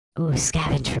Ooh,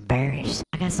 scavenge for berries.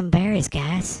 I got some berries,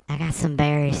 guys. I got some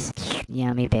berries.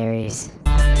 Yummy berries.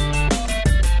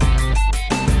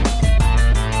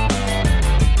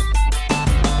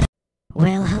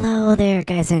 Well, hello there,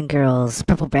 guys and girls.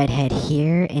 Purple Breadhead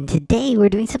here, and today we're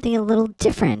doing something a little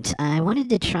different. I wanted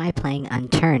to try playing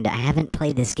Unturned. I haven't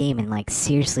played this game in, like,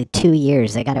 seriously 2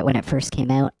 years. I got it when it first came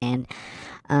out, and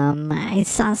I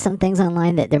saw some things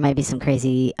online that there might be some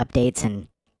crazy updates, and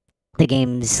the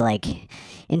game's, like,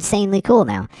 insanely cool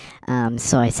now.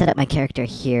 So I set up my character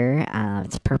here.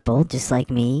 It's purple, just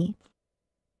like me.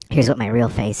 Here's what my real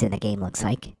face in the game looks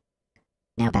like.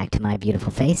 Now back to my beautiful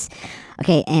face.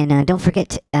 Okay, and don't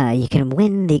forget, you can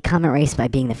win the comment race by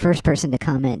being the first person to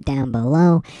comment down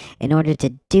below. In order to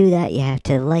do that, you have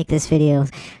to like this video,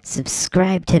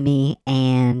 subscribe to me,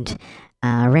 and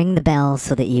ring the bell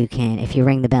so that you can, if you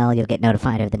ring the bell, you'll get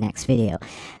notified of the next video.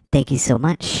 Thank you so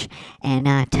much, and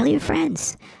tell your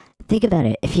friends. Think about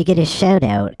it. If you get a shout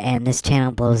out and this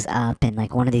channel blows up and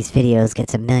like one of these videos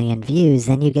gets 1 million views,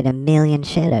 then you get 1 million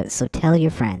shout outs. So tell your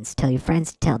friends,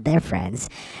 tell their friends,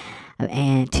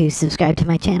 and to subscribe to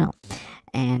my channel.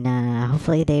 And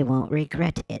hopefully they won't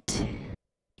regret it.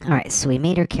 Alright, so we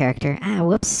made our character.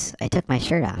 Whoops, I took my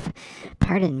shirt off.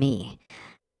 Pardon me.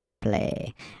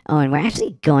 Play. Oh, and we're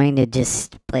actually going to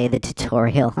just play the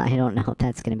tutorial. I don't know if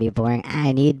that's going to be boring.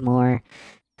 I need more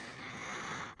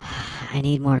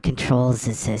controls.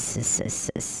 There,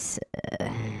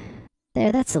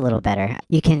 that's a little better.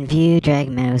 You can view, drag,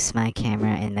 mouse my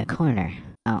camera in the corner.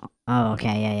 Oh,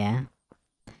 okay, yeah.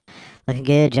 Looking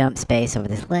good, jump space over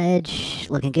this ledge.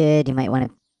 Looking good, you might want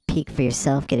to peek for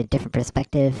yourself, get a different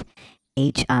perspective.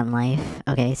 H on life.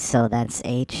 Okay, so that's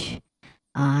H.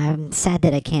 I'm sad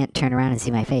that I can't turn around and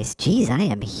see my face. Jeez, I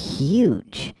am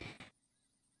huge.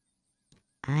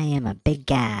 I am a big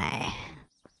guy.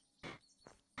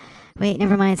 Wait,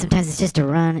 never mind. Sometimes it's just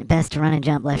best to run and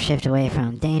jump left shift away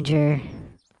from danger.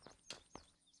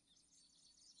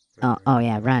 Oh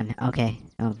yeah, run. Okay.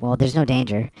 Oh, well, there's no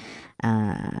danger.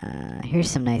 Here's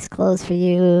some nice clothes for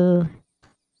you.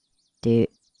 Dude.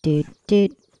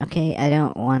 Okay, I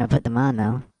don't want to put them on,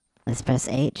 though. Let's press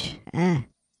H.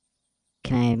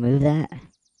 Can I move that?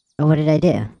 Oh, what did I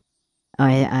do? Oh,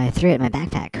 I threw it in my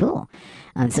backpack. Cool.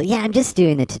 So yeah, I'm just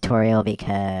doing the tutorial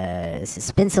because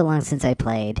it's been so long since I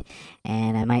played,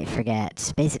 and I might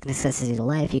forget. Basic necessities of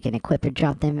life, you can equip or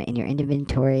drop them in your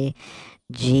inventory,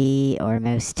 G or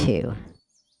mouse 2.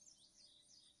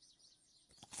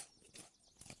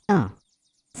 Oh,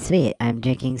 sweet, I'm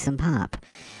drinking some pop.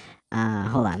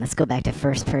 Hold on, let's go back to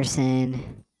first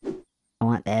person. I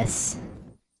want this.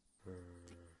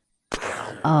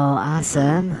 Oh,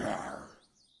 awesome.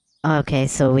 Okay,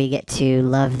 so we get to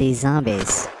love these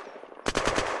zombies.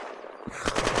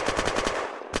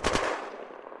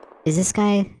 Is this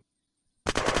guy?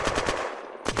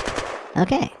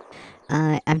 Okay.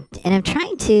 I'm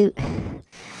trying to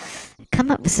come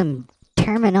up with some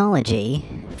terminology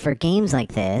for games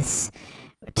like this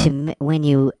to when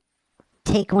you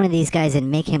take one of these guys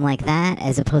and make him like that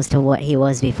as opposed to what he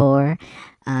was before.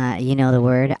 You know the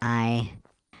word. I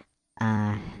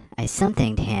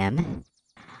somethinged him.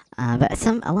 But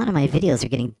a lot of my videos are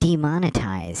getting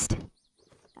demonetized.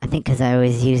 I think because I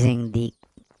was using the,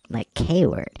 like, K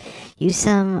word. Use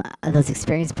some of those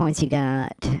experience points you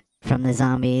got from the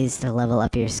zombies to level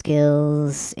up your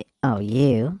skills. Oh,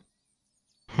 you.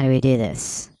 How do we do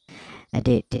this?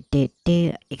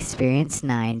 Experience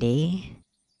 90.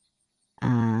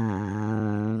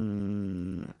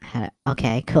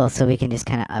 Okay, cool. So we can just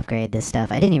kind of upgrade this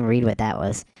stuff. I didn't even read what that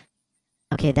was.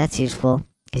 Okay, that's useful.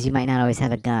 Because you might not always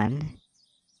have a gun.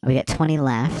 We got 20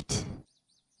 left.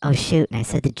 Oh shoot, and I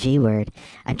said the G word.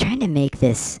 I'm trying to make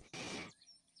this...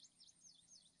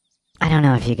 I don't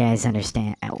know if you guys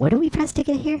understand. What do we press to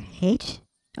get here? H?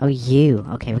 Oh, U.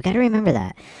 Okay, we gotta remember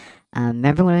that.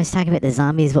 Remember when I was talking about the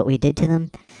zombies, what we did to them?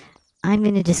 I'm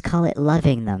gonna just call it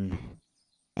loving them.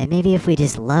 And maybe if we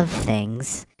just love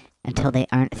things until they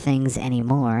aren't things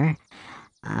anymore,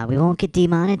 we won't get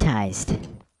demonetized.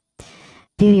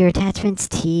 View your attachments,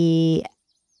 T,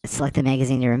 select the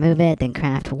magazine to remove it, then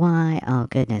craft Y. Oh,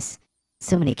 goodness.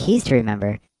 So many keys to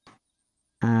remember.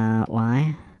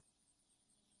 Y.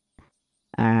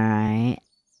 Alright.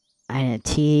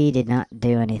 T did not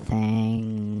do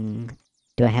anything.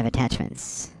 Do I have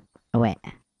attachments? Oh, wait.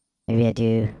 Maybe I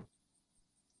do.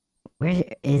 Where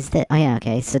is that? Oh, yeah,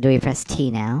 okay. So do we press T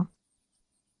now?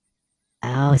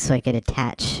 Oh, so I could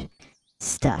attach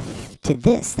stuff to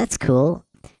this. That's cool.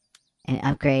 And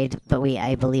upgrade, but we,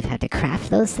 I believe, have to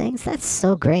craft those things? That's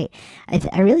so great.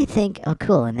 I really think... Oh,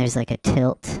 cool, and there's like a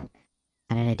tilt.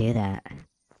 How did I do that?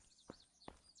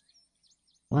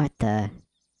 What the...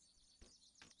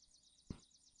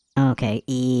 Okay,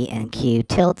 E and Q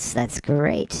tilts. That's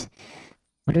great.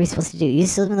 What are we supposed to do?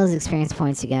 Use some of those experience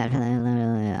points you got.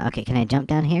 Okay, can I jump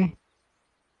down here?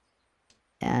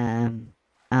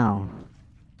 Oh.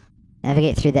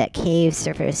 Navigate through that cave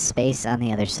surface space on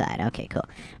the other side. Okay, cool.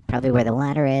 Probably where the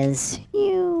ladder is.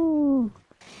 Ew.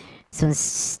 So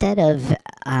instead of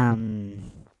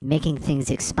making things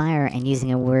expire and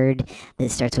using a word that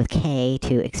starts with K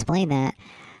to explain that,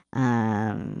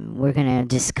 we're gonna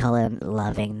just call it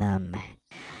loving them.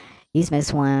 Use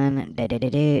miss one.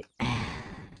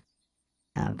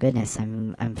 Oh goodness,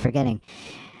 I'm forgetting.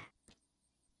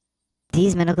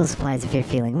 These medical supplies if you're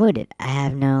feeling wounded. I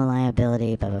have no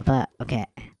liability. Blah blah blah. Okay.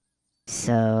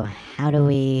 So how do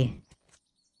we?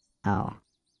 Oh.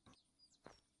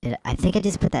 I think I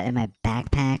just put that in my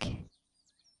backpack.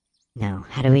 No.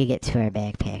 How do we get to our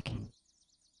backpack?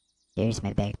 Here's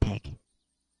my backpack.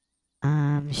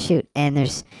 Shoot. And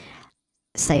there's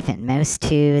siphon mouse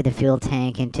to the fuel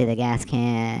tank into the gas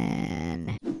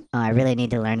can. Oh, I really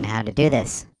need to learn how to do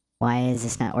this. Why is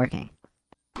this not working?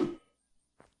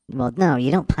 Well, no,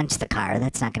 you don't punch the car.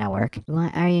 That's not gonna work. Why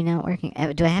are you not working?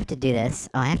 Do I have to do this?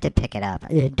 Oh, I have to pick it up.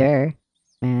 Durr.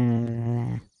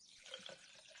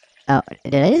 Oh,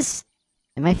 did I just...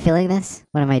 Am I feeling this?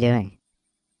 What am I doing?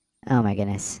 Oh my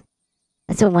goodness.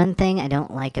 That's the one thing I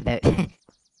don't like about...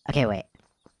 Okay, wait.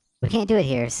 We can't do it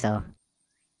here, so...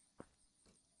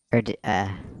 Or, Did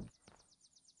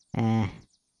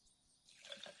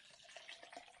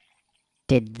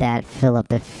that fill up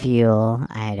the fuel?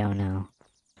 I don't know.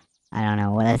 I don't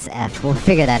know. Well, that's F. We'll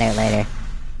figure that out later.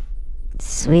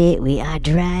 Sweet, we are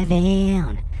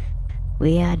driving.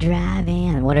 We are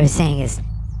driving. What I was saying is...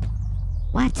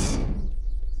 What?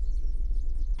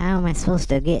 How am I supposed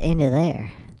to get into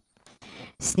there?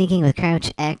 Sneaking with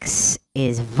crouch X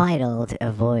is vital to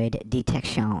avoid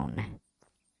detection.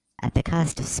 At the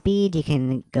cost of speed, you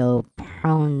can go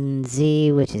prone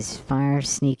Z, which is far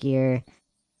sneakier.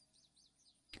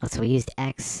 Oh, so we used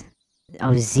X.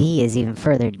 Oh, Z is even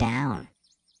further down.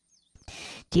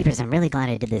 Jeepers, I'm really glad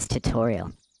I did this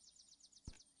tutorial.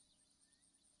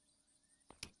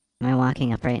 Am I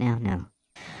walking up right now? No.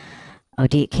 Oh,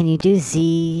 can you do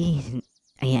Z?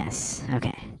 Yes,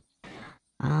 okay.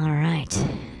 Alright.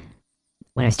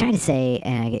 What I was trying to say,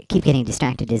 and I keep getting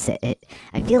distracted, is that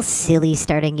I feel silly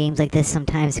starting games like this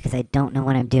sometimes because I don't know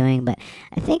what I'm doing, but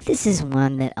I think this is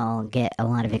one that I'll get a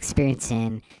lot of experience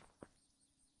in,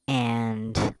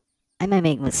 and I might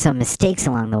make some mistakes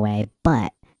along the way,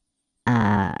 but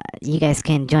you guys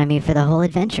can join me for the whole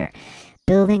adventure.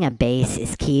 Building a base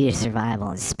is key to survival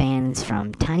and spans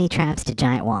from tiny traps to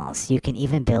giant walls. You can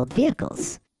even build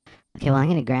vehicles. Okay, well, I'm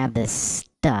gonna grab this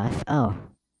stuff. Oh.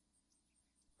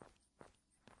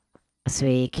 So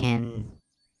we can...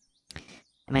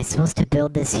 Am I supposed to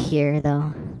build this here,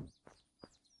 though?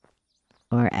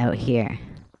 Or out here?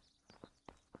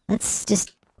 Let's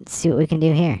just see what we can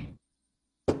do here.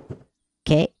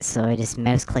 Okay, so I just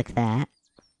mouse click that.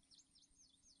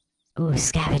 Ooh,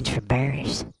 scavenge for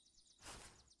berries.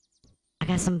 I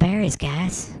got some berries,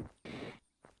 guys.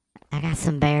 I got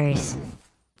some berries.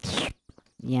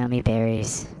 Yummy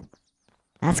berries.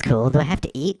 That's cool. Do I have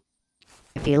to eat?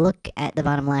 If you look at the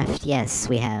bottom left, yes,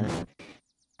 we have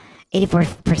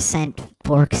 84%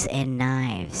 forks and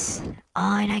knives.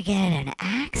 Oh, and I get an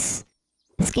axe?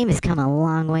 This game has come a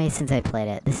long way since I played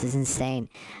it. This is insane.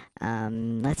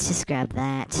 Let's just grab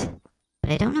that.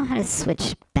 But I don't know how to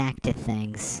switch back to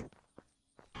things.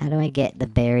 How do I get the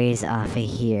berries off of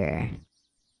here?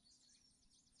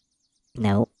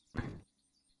 Nope.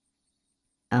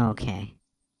 Okay.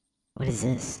 What is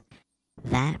this?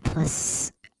 That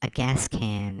plus a gas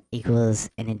can equals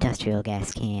an industrial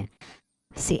gas can.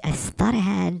 See, I thought I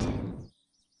had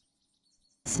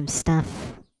some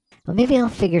stuff. Well, maybe I'll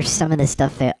figure some of this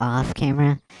stuff out off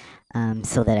camera,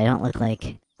 so that I don't look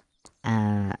like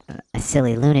a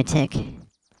silly lunatic.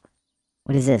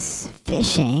 What is this?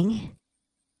 Fishing?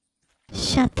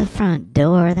 Shut the front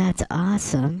door, that's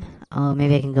awesome. Oh,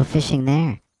 maybe I can go fishing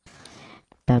there.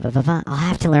 I'll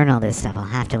have to learn all this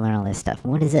stuff.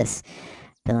 What is this?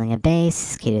 Building a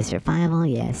base, key to survival,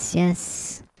 yes,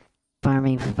 yes.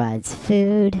 Farming provides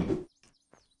food.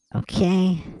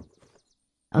 Okay.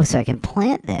 Oh, so I can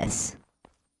plant this.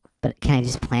 But can I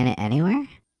just plant it anywhere?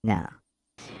 No.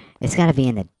 It's gotta be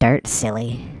in the dirt,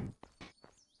 silly.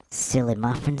 Silly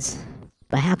muffins.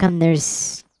 But how come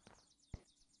there's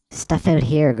stuff out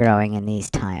here growing in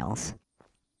these tiles?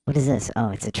 What is this? Oh,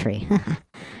 it's a tree.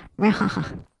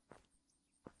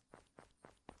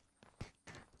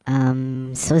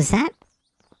 So is that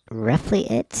roughly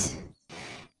it?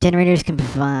 Generators can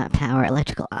power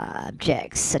electrical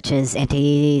objects, such as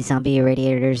anti-zombie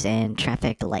radiators and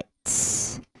traffic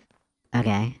lights.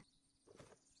 Okay.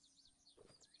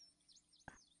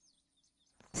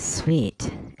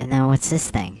 Sweet. And then what's this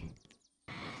thing?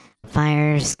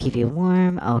 Fires keep you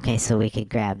warm. Okay, so we could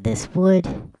grab this wood.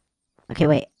 Okay,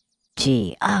 wait.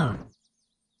 Gee. Oh!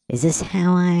 Is this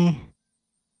how I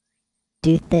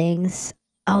do things?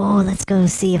 Oh, let's go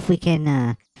see if we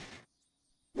can,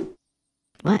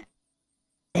 What?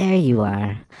 There you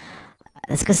are.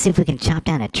 Let's go see if we can chop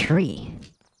down a tree.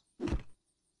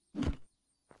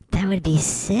 That would be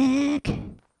sick.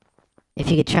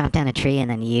 If you could chop down a tree and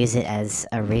then use it as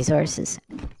resources.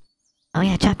 Oh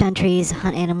yeah, chop down trees,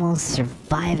 hunt animals,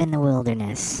 survive in the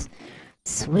wilderness.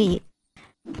 Sweet.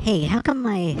 Hey, how come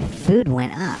my food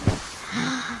went up?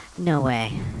 No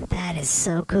way. That is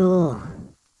so cool.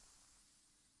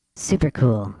 Super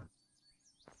cool.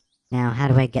 Now, how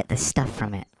do I get the stuff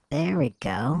from it? There we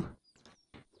go.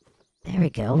 There we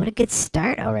go. What a good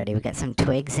start already. We got some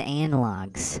twigs and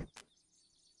logs.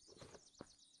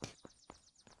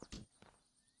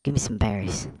 Give me some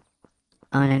berries.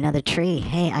 Oh, and another tree.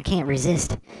 Hey, I can't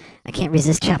resist. I can't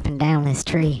resist chopping down this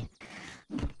tree.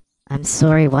 I'm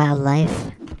sorry,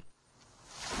 wildlife.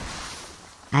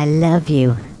 I love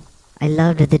you. I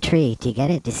loved the tree. Do you get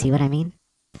it? Do you see what I mean?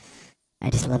 I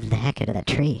just loved the heck out of that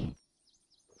tree.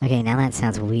 Okay, now that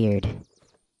sounds weird.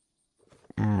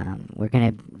 We're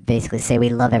gonna basically say we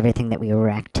love everything that we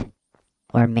wrecked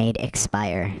or made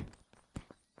expire.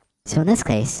 So in this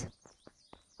case,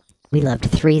 we loved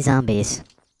 3 zombies.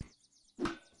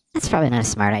 That's probably not a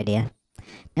smart idea.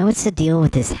 Now what's the deal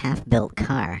with this half-built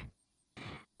car?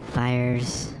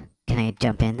 Fires... Can I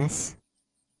jump in this?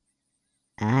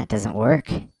 Ah, it doesn't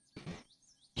work.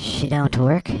 She don't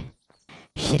work.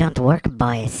 She don't work,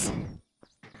 boys.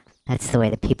 That's the way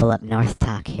the people up north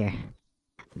talk here.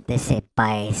 They say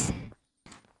boys.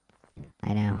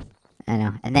 I know.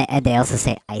 And they also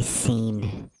say, I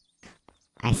seen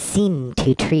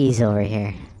 2 trees over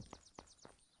here.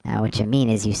 Now, what you mean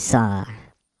is you saw.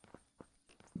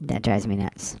 That drives me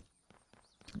nuts.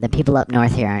 The people up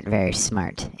north here aren't very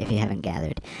smart, if you haven't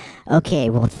gathered. Okay,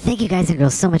 well, thank you guys and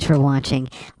girls so much for watching.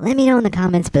 Let me know in the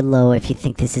comments below if you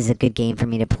think this is a good game for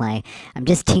me to play. I'm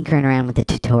just tinkering around with the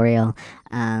tutorial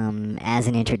as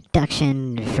an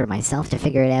introduction for myself to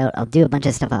figure it out. I'll do a bunch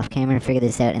of stuff off camera to figure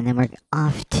this out, and then we're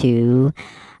off to...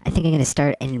 I think I'm going to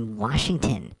start in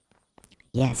Washington.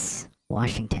 Yes,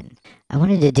 Washington. I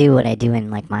wanted to do what I do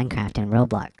in, like, Minecraft and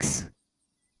Roblox.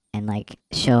 And, like,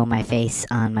 show my face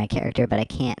on my character, but I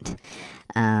can't.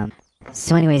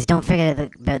 So anyways, don't forget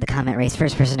about the comment race.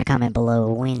 First person to comment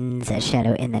below wins a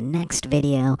shadow in the next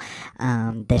video.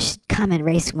 The comment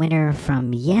race winner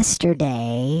from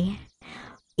yesterday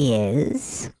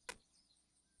is...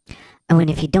 Oh, and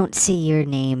if you don't see your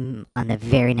name on the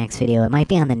very next video, it might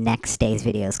be on the next day's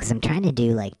videos, because I'm trying to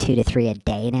do like 2 to 3 a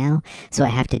day now, so I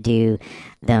have to do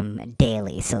them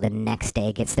daily, so the next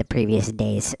day gets the previous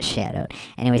day's shoutout.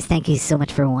 Anyways, thank you so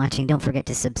much for watching. Don't forget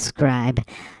to subscribe,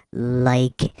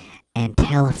 like, and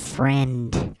tell a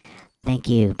friend. Thank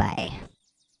you. Bye.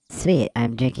 Sweet,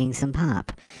 I'm drinking some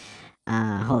pop.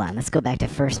 Hold on, let's go back to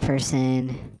first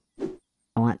person.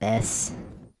 I want this.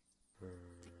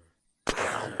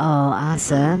 Oh,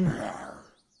 awesome.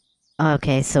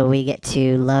 Okay, so we get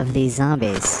to love these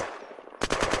zombies.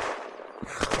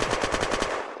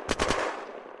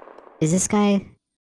 Is this guy